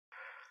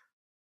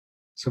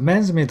So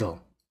man's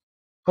middle.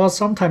 Well,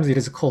 sometimes it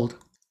is called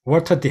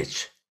water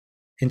ditch.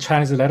 In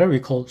Chinese letter, we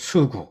call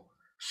Shui Gou.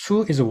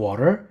 Shu is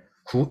water,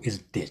 Gu is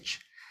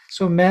ditch.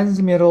 So man's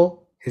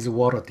middle is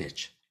water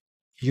ditch.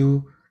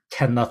 You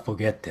cannot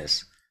forget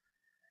this.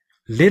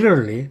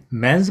 Literally,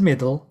 man's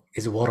middle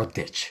is water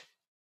ditch.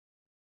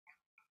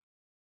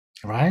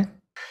 Right?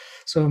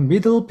 So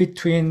middle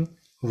between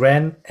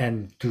Ren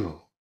and Du.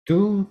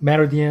 Du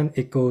meridian,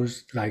 it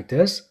goes like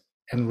this,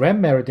 and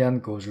Ren meridian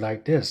goes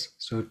like this.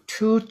 So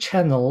two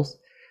channels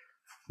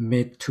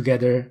meet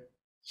together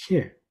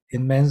here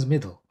in man's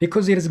middle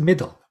because it is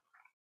middle,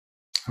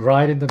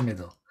 right in the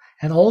middle.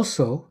 And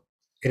also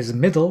it is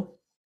middle,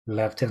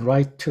 left and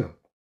right too.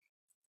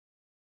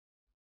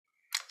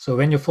 So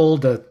when you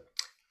fold the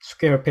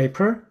square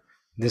paper,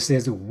 this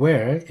is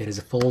where it is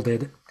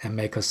folded and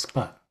make a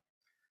spot.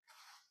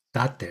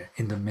 Dot there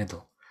in the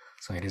middle.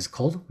 So it is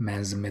called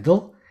man's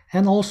middle,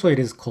 and also it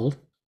is called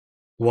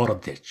water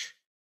ditch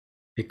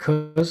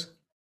because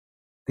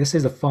this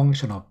is a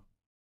function of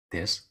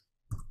this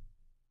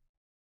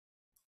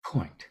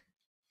point.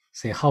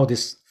 See how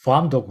this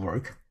farm dog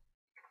work?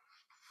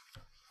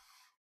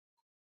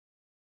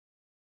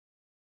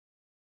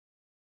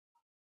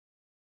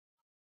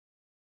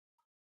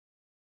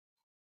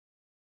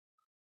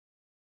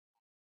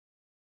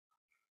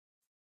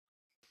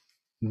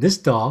 This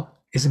dog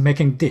is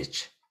making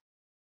ditch.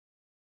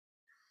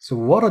 So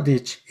water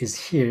ditch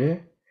is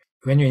here.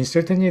 When you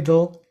insert a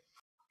needle,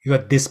 you are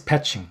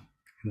dispatching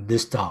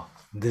this dog,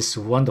 this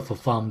wonderful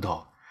farm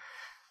dog.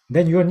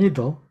 Then your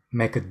needle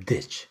make a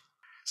ditch.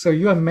 So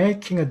you are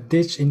making a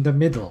ditch in the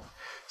middle.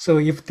 So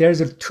if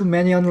there's too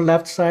many on the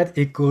left side,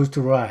 it goes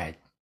to right.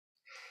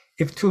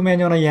 If too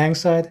many on the yang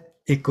side,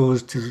 it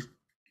goes to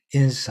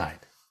inside.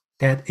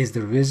 That is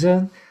the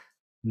reason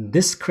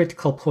this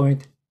critical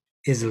point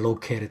is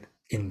located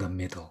in the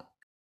middle.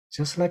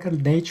 Just like a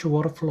nature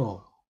water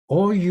flow.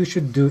 All you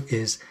should do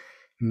is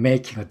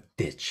making a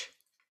ditch.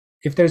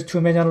 If there's too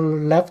many on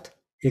the left,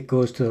 it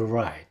goes to the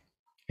right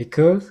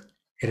because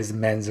it is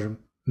man's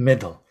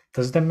middle.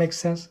 Does that make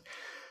sense?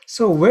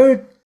 So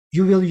where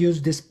you will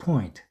use this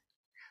point?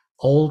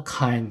 All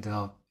kind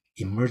of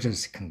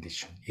emergency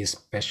condition,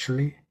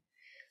 especially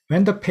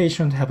when the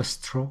patient have a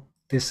stroke.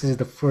 This is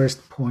the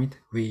first point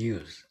we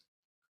use.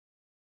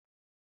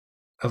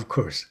 Of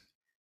course,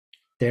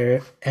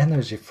 their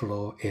energy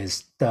flow is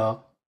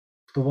stopped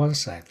to one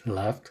side,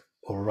 left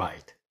or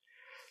right.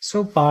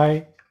 So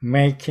by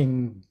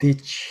making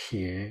ditch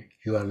here,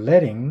 you are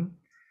letting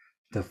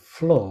the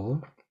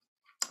flow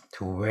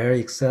to where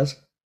it says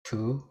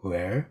to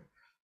where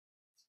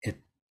it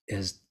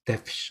is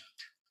deficient.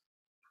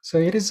 So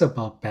it is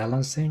about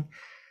balancing.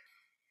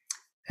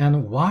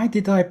 And why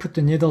did I put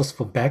the needles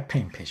for back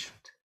pain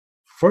patient?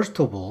 First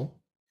of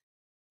all,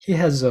 he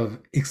has an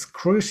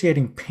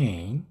excruciating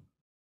pain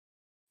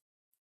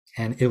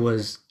and it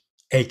was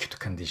acute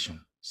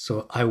condition.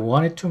 So I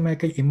wanted to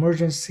make an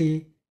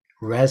emergency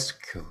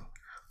rescue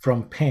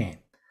from pain.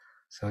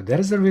 So that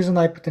is the reason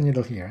I put the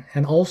needle here.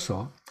 And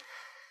also,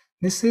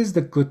 this is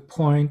the good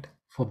point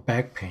for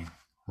back pain.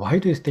 Why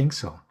do you think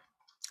so?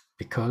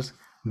 Because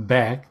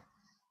back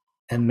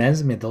and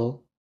man's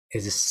middle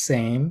is the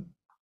same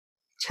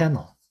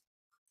channel,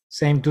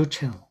 same Du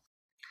channel.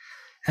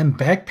 And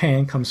back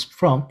pain comes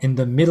from in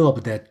the middle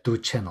of that Du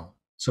channel.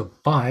 So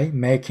by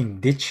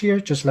making ditch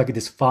here, just like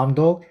this farm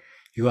dog,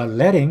 you are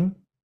letting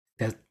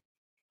that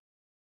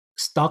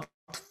stocked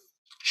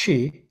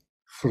chi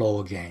flow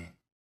again.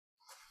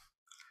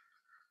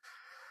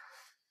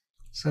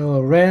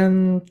 So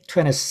Ren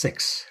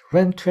 26,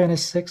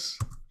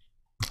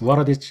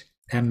 water ditch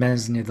and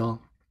man's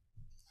needle.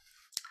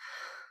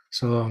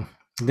 So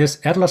this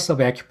Atlas of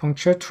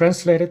Acupuncture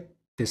translated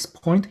this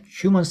point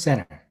human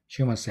center,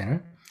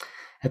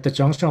 at the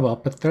junction of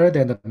upper third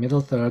and the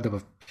middle third of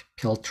a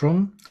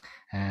philtrum,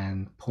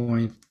 and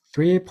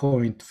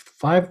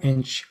 0.3.5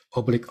 inch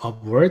oblique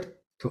upward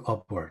to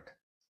upward.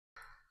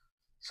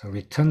 So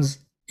returns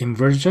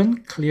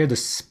inversion, clear the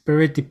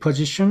spirit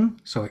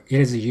deposition. So it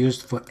is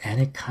used for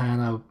any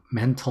kind of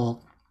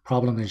mental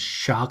problem and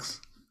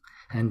shocks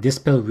and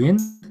dispel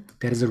wind.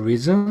 That is the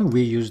reason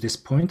we use this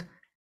point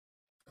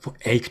for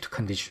acute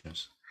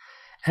conditions.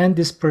 And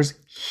disperse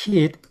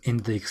heat in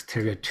the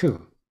exterior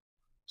too.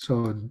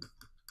 So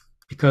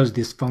because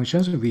these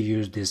functions, we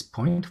use this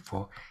point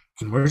for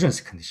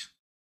emergency condition.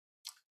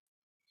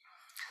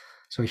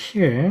 So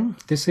here,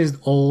 this is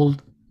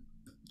old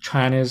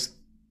Chinese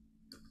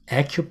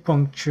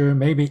acupuncture,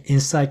 maybe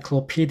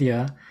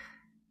encyclopedia.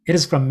 It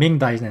is from Ming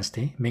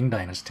Dynasty,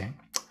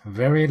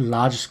 very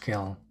large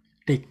scale,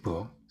 thick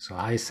book. So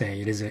I say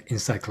it is an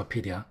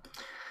encyclopedia.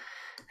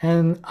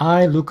 And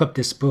I look up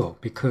this book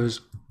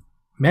because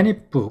many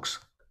books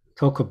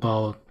talk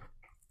about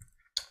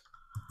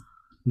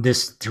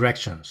this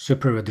direction,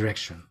 superior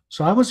direction.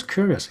 So I was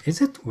curious,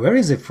 where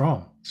is it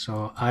from?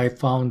 So I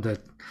found the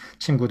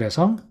친구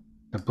대성,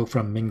 the book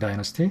from Ming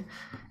Dynasty,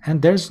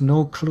 and there's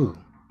no clue.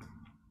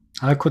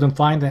 I couldn't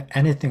find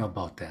anything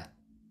about that.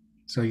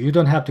 So you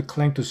don't have to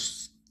cling to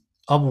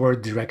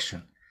upward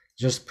direction.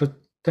 Just put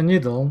the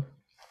needle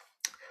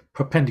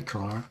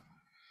perpendicular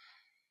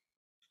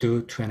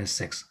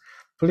DU-26.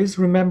 Please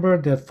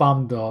remember the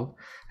farm dog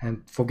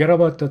and forget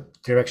about the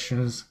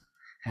directions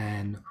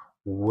and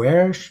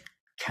where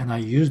can I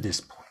use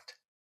this point?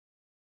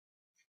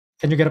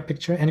 Can you get a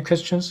picture? Any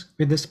questions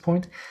with this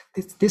point?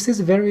 This is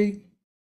very